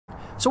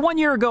So 1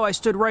 year ago, I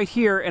stood right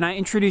here and I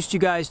introduced you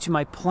guys to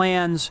my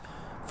plans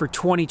for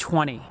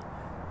 2020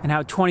 and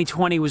how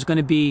 2020 was going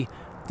to be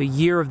the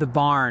year of the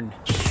barn.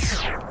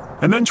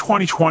 And then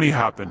 2020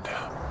 happened.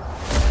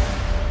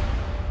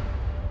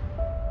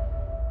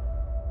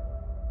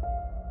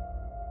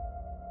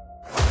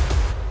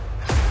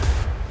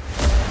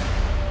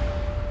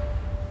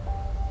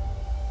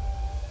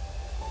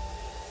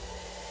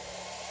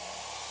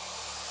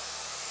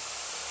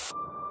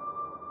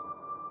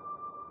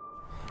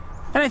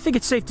 And I think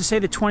it's safe to say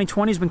that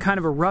 2020 has been kind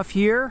of a rough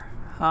year.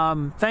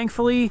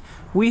 Thankfully,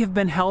 we have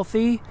been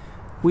healthy.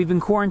 We've been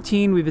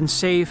quarantined, we've been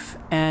safe,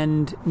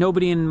 and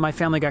nobody in my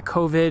family got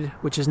COVID,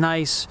 which is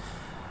nice.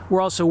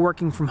 We're also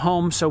working from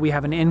home, so we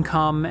have an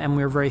income, and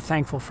we're very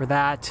thankful for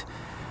that.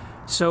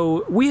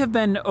 So we have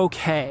been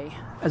okay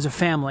as a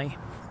family.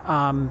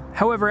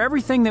 However,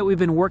 everything that we've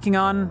been working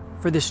on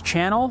for this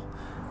channel,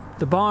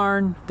 the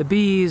barn, the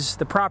bees,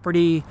 the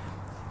property,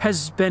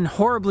 has been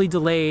horribly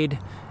delayed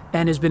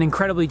and has been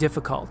incredibly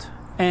difficult.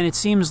 And it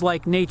seems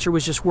like nature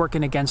was just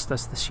working against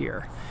us this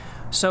year.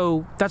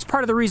 So that's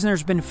part of the reason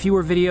there's been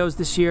fewer videos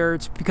this year.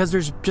 It's because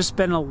there's just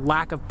been a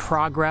lack of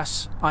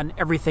progress on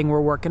everything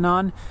we're working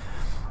on.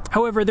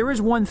 However, there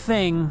is one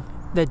thing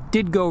that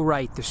did go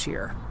right this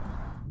year.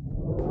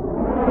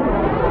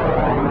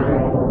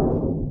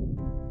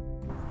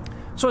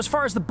 So as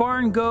far as the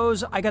barn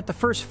goes, I got the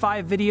first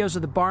 5 videos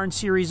of the barn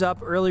series up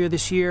earlier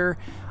this year.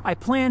 I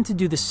plan to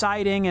do the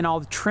siding and all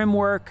the trim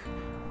work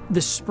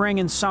this spring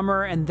and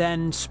summer, and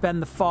then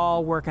spend the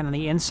fall working on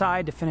the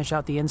inside to finish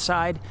out the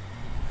inside.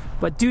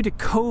 But due to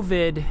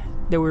COVID,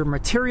 there were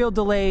material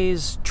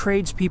delays,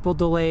 tradespeople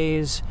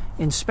delays,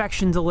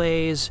 inspection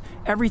delays.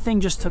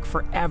 Everything just took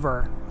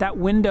forever. That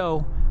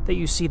window that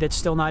you see that's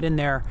still not in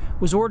there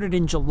was ordered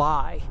in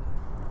July,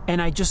 and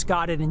I just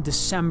got it in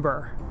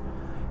December.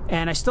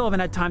 And I still haven't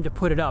had time to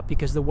put it up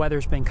because the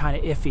weather's been kind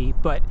of iffy.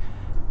 But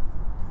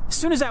as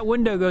soon as that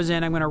window goes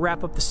in, I'm going to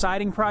wrap up the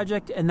siding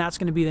project, and that's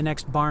going to be the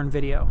next barn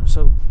video.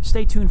 So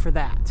stay tuned for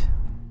that.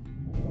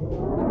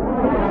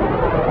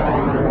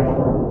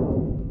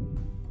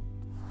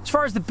 As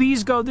far as the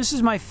bees go, this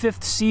is my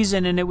 5th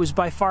season, and it was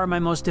by far my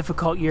most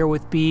difficult year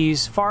with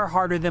bees, far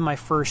harder than my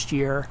first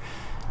year.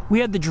 We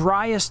had the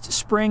driest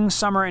spring,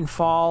 summer, and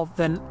fall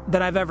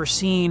that I've ever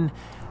seen.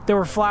 There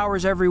were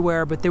flowers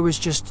everywhere, but there was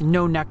just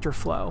no nectar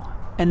flow.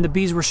 And the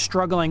bees were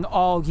struggling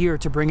all year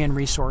to bring in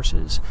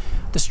resources.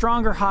 The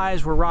stronger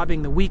hives were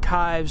robbing the weak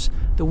hives.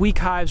 The weak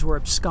hives were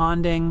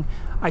absconding.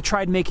 I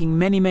tried making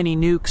many, many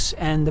nukes,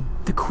 and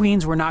the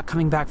queens were not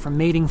coming back from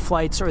mating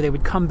flights, or they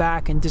would come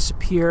back and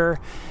disappear.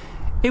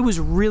 It was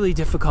a really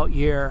difficult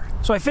year.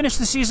 So I finished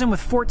the season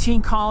with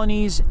 14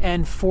 colonies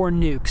and 4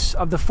 nukes.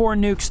 Of the 4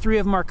 nukes, 3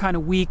 of them are kind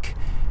of weak,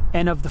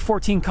 and of the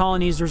 14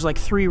 colonies, there's like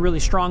 3 really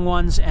strong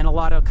ones and a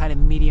lot of kind of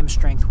medium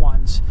strength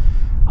ones.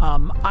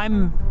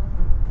 I'm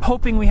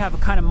hoping we have a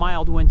kind of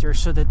mild winter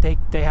so that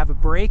they have a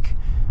break,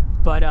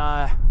 but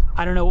I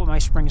don't know what my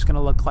spring is going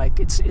to look like.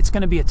 It's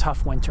going to be a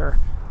tough winter.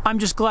 I'm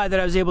just glad that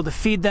I was able to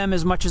feed them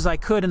as much as I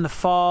could in the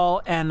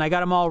fall, and I got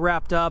them all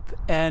wrapped up,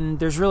 and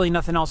there's really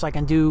nothing else I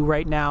can do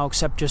right now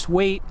except just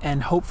wait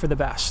and hope for the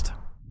best.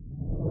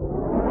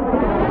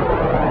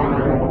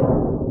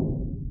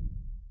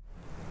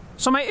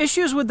 So my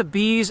issues with the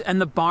bees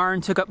and the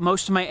barn took up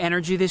most of my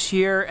energy this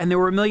year, and there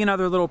were a million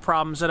other little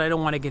problems that I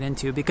don't want to get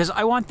into because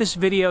I want this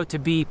video to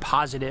be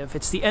positive.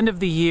 It's the end of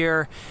the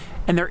year,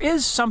 and there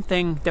is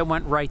something that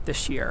went right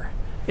this year.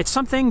 It's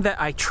something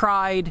that I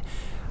tried.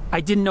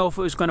 I didn't know if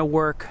it was going to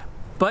work,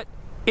 but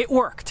it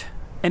worked,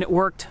 and it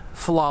worked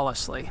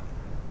flawlessly.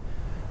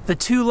 The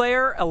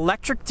 2-layer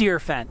electric deer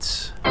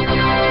fence.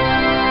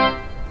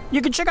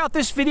 You can check out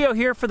this video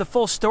here for the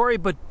full story,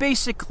 but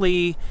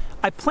basically,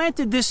 I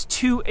planted this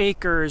 2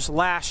 acres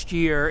last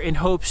year in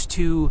hopes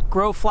to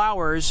grow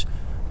flowers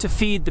to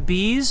feed the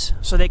bees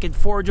so they could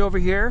forage over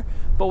here.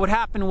 But what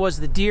happened was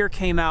the deer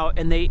came out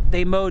and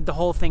they mowed the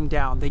whole thing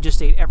down. They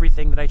just ate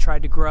everything that I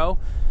tried to grow.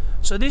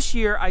 So this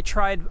year I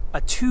tried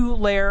a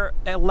 2-layer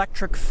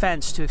electric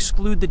fence to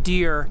exclude the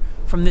deer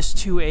from this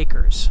 2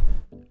 acres.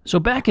 So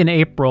back in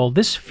April,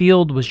 this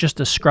field was just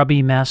a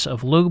scrubby mess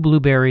of low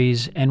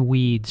blueberries and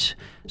weeds.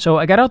 So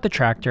I got out the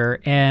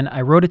tractor and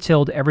I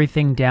rototilled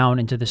everything down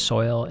into the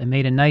soil and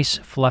made a nice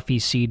fluffy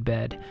seed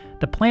bed.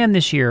 The plan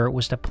this year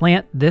was to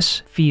plant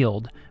this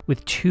field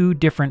with 2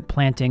 different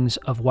plantings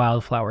of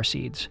wildflower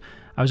seeds.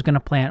 I was going to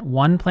plant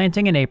 1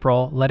 planting in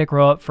April, let it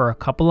grow up for a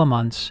couple of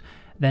months,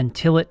 then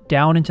till it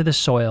down into the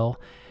soil,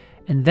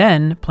 and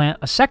then plant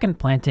a second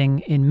planting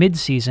in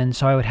mid-season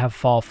so I would have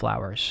fall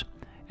flowers.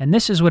 And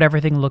this is what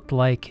everything looked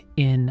like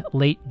in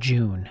late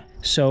June.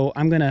 So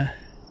I'm gonna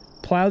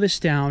plow this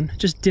down,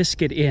 just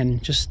disc it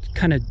in, just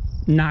kind of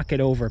knock it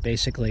over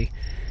basically.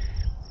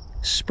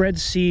 Spread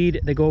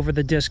seed, they go over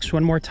the discs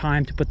one more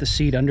time to put the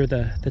seed under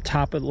the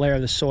top of the layer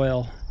of the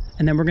soil.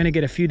 And then we're gonna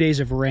get a few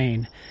days of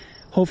rain.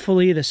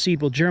 Hopefully the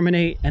seed will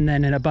germinate, and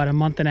then in about a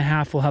month and a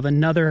half, we'll have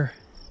another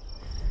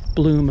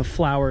bloom of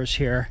flowers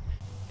here.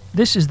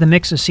 This is the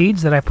mix of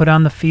seeds that I put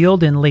on the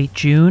field in late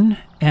June.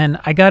 And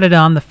I got it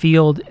on the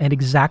field at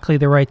exactly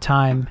the right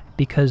time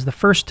because the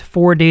first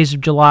 4 days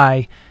of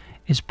July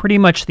is pretty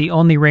much the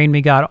only rain we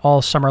got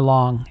all summer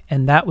long,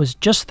 and that was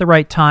just the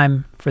right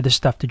time for this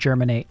stuff to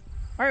germinate.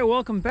 All right,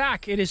 welcome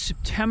back. It is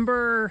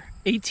September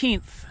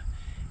 18th,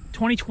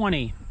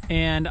 2020,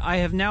 and I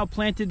have now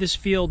planted this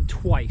field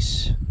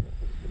twice.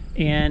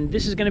 And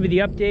this is going to be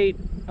the update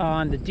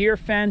on the deer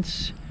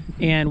fence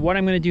and what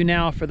I'm going to do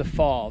now for the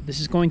fall. This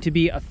is going to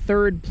be a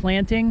third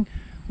planting,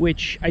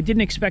 which I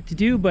didn't expect to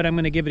do, but I'm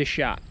going to give it a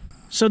shot.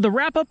 So the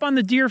wrap up on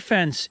the deer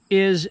fence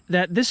is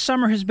that this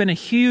summer has been a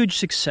huge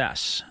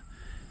success.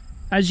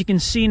 As you can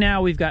see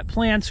now, we've got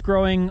plants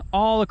growing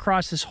all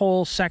across this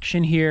whole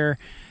section here,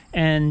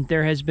 and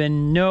there has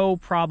been no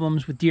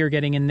problems with deer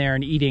getting in there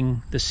and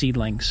eating the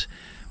seedlings.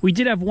 We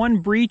did have one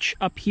breach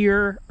up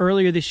here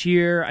earlier this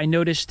year. I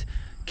noticed,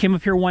 came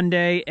up here one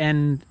day,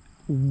 and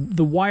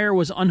the wire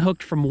was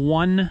unhooked from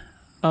one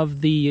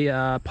of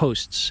the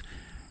posts.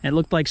 It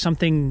looked like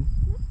something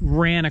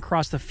ran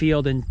across the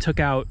field and took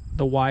out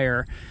the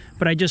wire,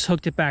 but I just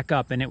hooked it back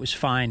up and it was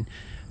fine.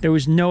 There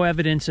was no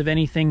evidence of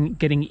anything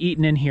getting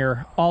eaten in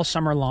here all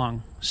summer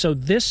long. So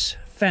this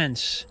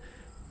fence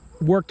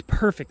worked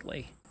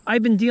perfectly.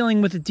 I've been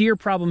dealing with a deer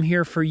problem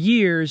here for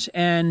years,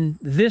 and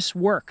this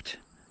worked.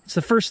 It's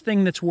the first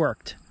thing that's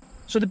worked.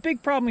 So the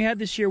big problem we had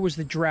this year was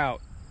the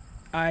drought.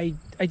 I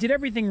did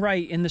everything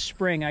right in the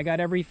spring. I got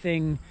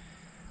everything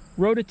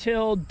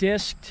rototilled,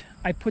 disked.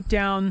 I put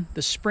down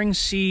the spring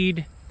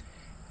seed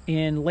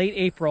in late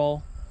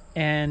April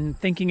and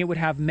thinking it would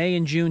have May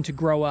and June to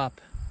grow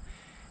up.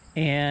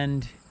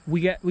 And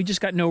we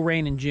just got no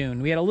rain in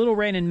June. We had a little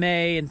rain in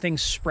May and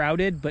things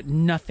sprouted, but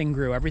nothing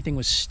grew. Everything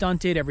was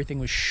stunted, everything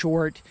was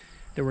short.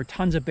 There were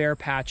tons of bare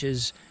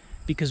patches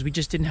because we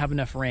just didn't have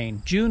enough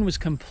rain. June was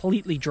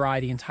completely dry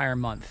the entire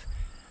month.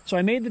 So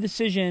I made the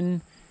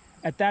decision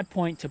at that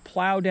point to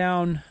plow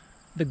down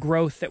the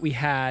growth that we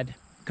had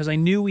because I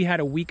knew we had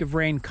a week of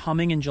rain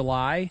coming in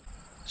July.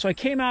 So I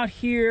came out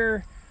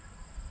here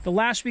the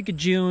last week of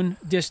June,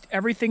 disked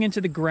everything into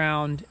the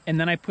ground, and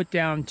then I put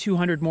down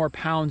 200 more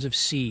pounds of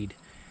seed.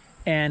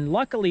 And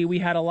luckily we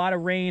had a lot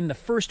of rain the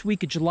first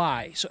week of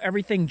July, so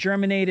everything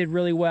germinated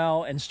really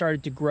well and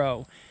started to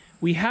grow.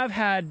 We have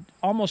had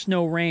almost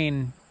no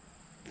rain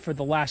for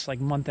the last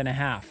month and a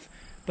half,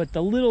 but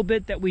the little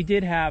bit that we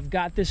did have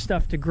got this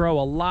stuff to grow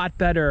a lot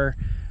better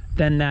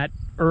than that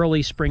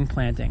early spring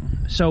planting.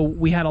 So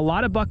we had a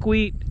lot of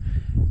buckwheat.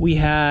 We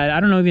had, I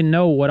don't even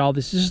know what all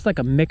this is, just like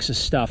a mix of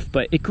stuff,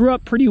 but it grew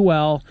up pretty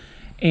well,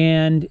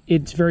 and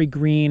it's very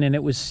green, and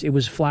it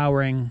was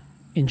flowering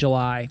in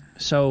July.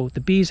 So the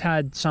bees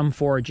had some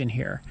forage in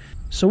here.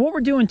 So what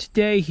we're doing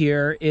today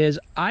here is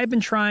I've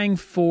been trying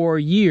for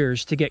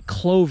years to get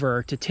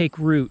clover to take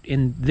root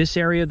in this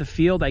area of the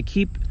field. I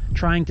keep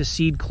trying to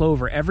seed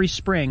clover every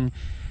spring,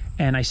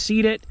 and I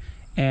seed it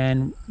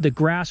and the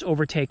grass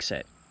overtakes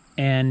it,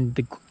 and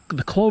the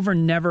clover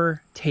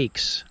never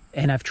takes.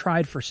 And I've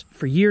tried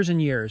for years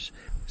and years.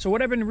 So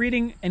what I've been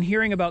reading and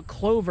hearing about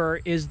clover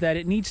is that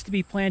it needs to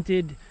be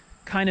planted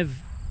kind of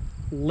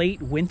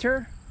late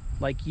winter.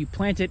 Like you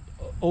plant it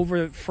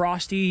over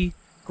frosty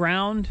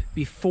ground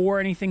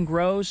before anything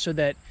grows so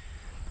that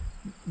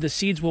the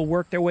seeds will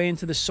work their way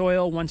into the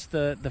soil once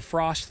the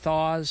frost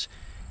thaws,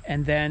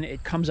 and then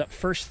it comes up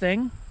first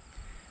thing.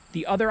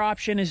 The other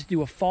option is to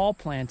do a fall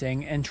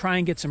planting and try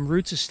and get some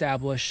roots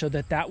established so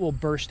that that will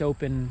burst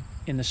open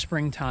in the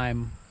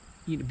springtime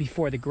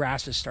before the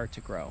grasses start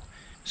to grow.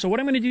 So what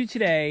I'm going to do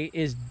today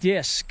is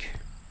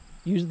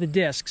use the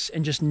discs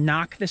and just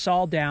knock this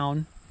all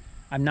down.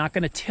 I'm not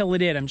going to till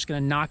it in, I'm just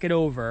going to knock it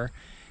over,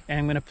 and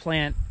I'm going to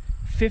plant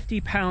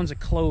 50 pounds of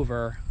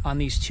clover on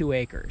these 2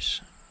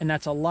 acres. And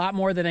that's a lot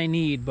more than I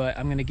need, but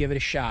I'm going to give it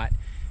a shot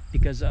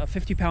because a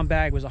 50-pound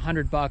bag was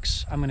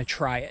 $100. I'm going to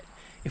try it.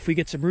 If we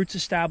get some roots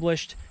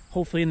established,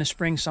 hopefully in the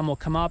spring some will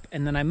come up,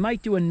 and then I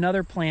might do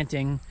another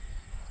planting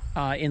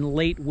in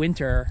late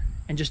winter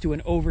and just do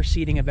an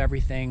overseeding of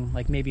everything,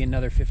 like maybe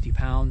another 50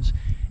 pounds,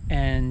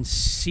 and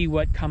see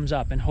what comes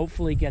up, and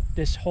hopefully get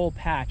this whole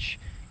patch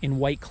in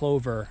white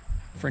clover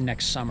for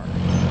next summer.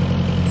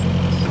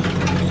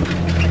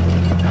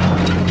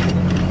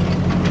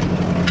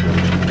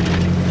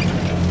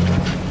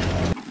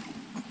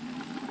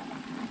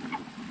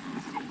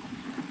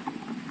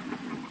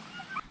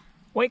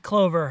 White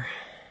clover.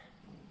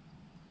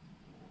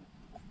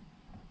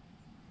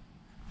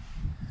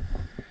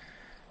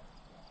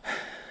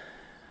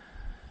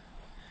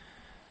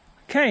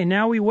 Okay,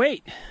 now we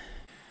wait.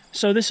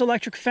 So this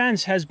electric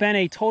fence has been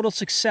a total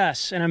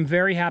success, and I'm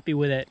very happy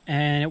with it.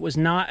 And it was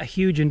not a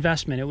huge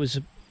investment. It was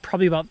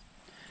probably about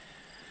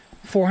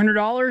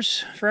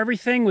 $400 for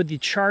everything, with the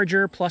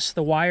charger plus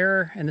the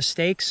wire and the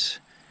stakes.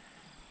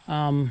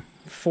 $400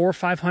 or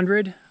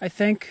 $500, I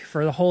think,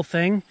 for the whole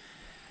thing.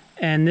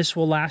 And this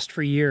will last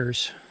for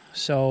years.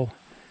 So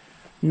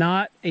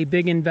not a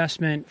big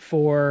investment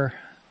for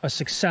a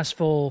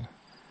successful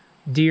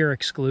deer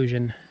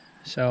exclusion.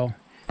 So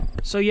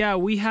yeah,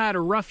 we had a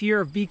rough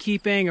year of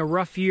beekeeping, a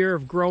rough year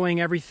of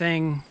growing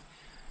everything,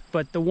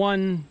 but the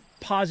one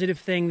positive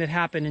thing that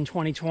happened in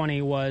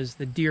 2020 was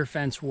the deer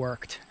fence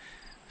worked.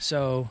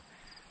 So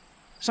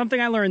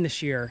something I learned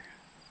this year,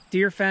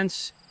 deer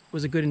fence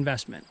was a good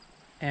investment,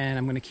 and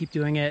I'm going to keep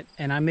doing it,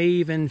 and I may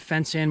even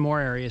fence in more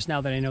areas now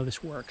that I know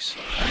this works.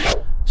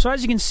 So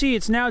as you can see,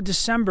 it's now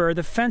December.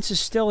 The fence is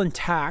still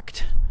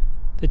intact.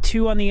 The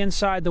two on the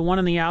inside, the one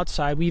on the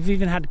outside. We've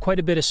even had quite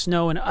a bit of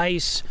snow and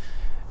ice,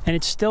 and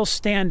it's still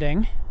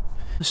standing.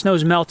 The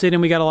snow's melted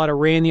and we got a lot of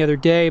rain the other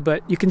day,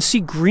 but you can see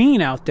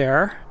green out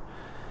there.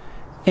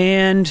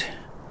 And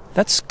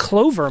that's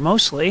clover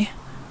mostly.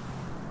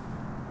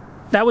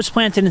 That was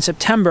planted in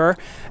September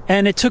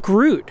and it took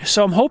root.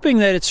 So I'm hoping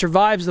that it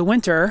survives the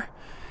winter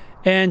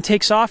and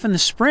takes off in the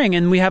spring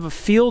and we have a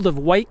field of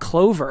white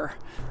clover.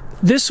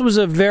 This was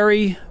a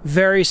very,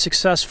 very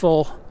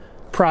successful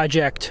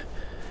project.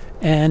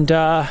 And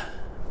I'm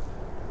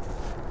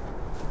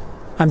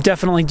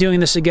definitely doing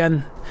this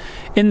again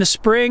in the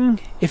spring.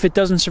 If it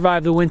doesn't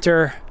survive the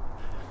winter,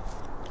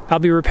 I'll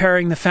be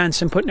repairing the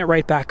fence and putting it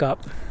right back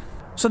up.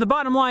 So the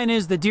bottom line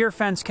is the deer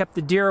fence kept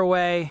the deer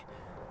away,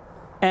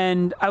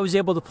 and I was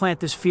able to plant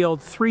this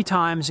field 3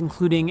 times,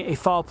 including a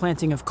fall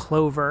planting of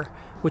clover,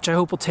 which I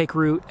hope will take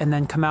root and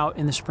then come out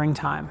in the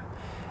springtime.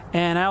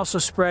 And I also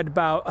spread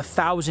about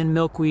 1,000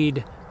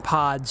 milkweed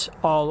pods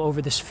all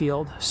over this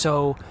field.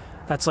 So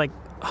that's like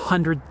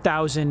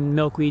 100,000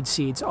 milkweed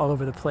seeds all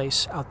over the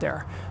place out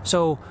there.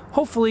 So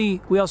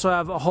hopefully we also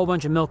have a whole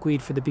bunch of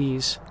milkweed for the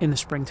bees in the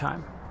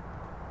springtime.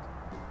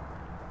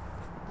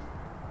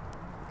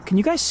 Can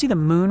you guys see the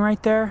moon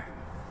right there?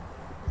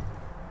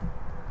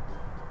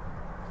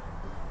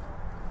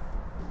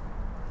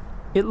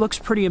 It looks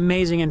pretty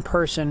amazing in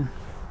person.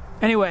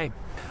 Anyway,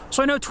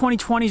 so I know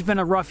 2020's been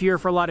a rough year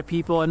for a lot of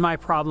people, and my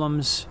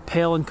problems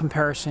pale in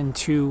comparison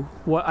to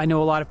what I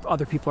know a lot of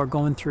other people are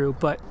going through,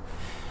 but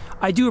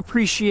I do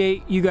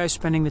appreciate you guys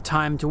spending the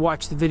time to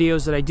watch the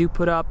videos that I do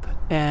put up,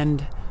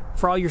 and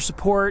for all your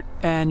support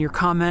and your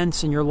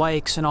comments and your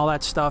likes and all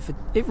that stuff.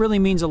 It really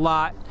means a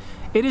lot.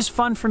 It is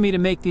fun for me to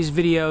make these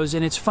videos,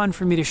 and it's fun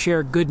for me to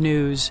share good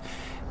news.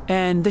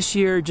 And this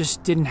year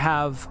just didn't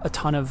have a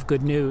ton of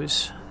good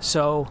news.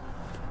 So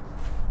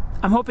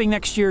I'm hoping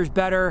next year is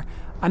better.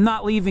 I'm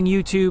not leaving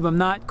YouTube. I'm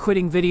not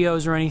quitting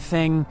videos or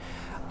anything.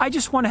 I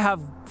just want to have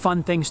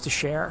fun things to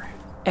share.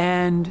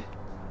 And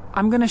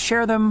I'm going to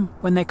share them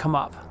when they come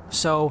up.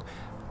 So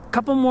a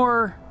couple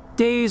more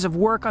days of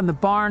work on the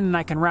barn and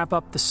I can wrap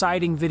up the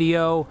siding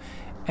video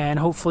and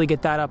hopefully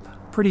get that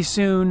up pretty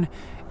soon.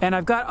 And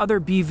I've got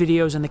other bee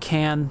videos in the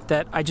can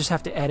that I just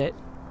have to edit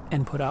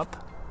and put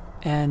up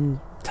and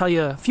tell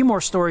you a few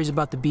more stories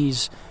about the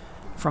bees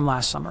from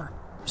last summer.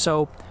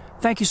 So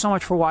thank you so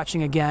much for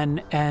watching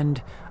again,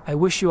 and I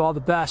wish you all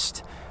the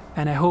best,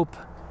 and I hope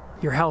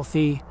you're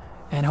healthy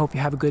and hope you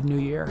have a good new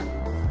year.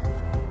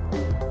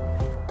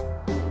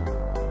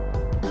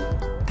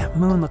 That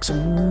moon looks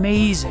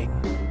amazing.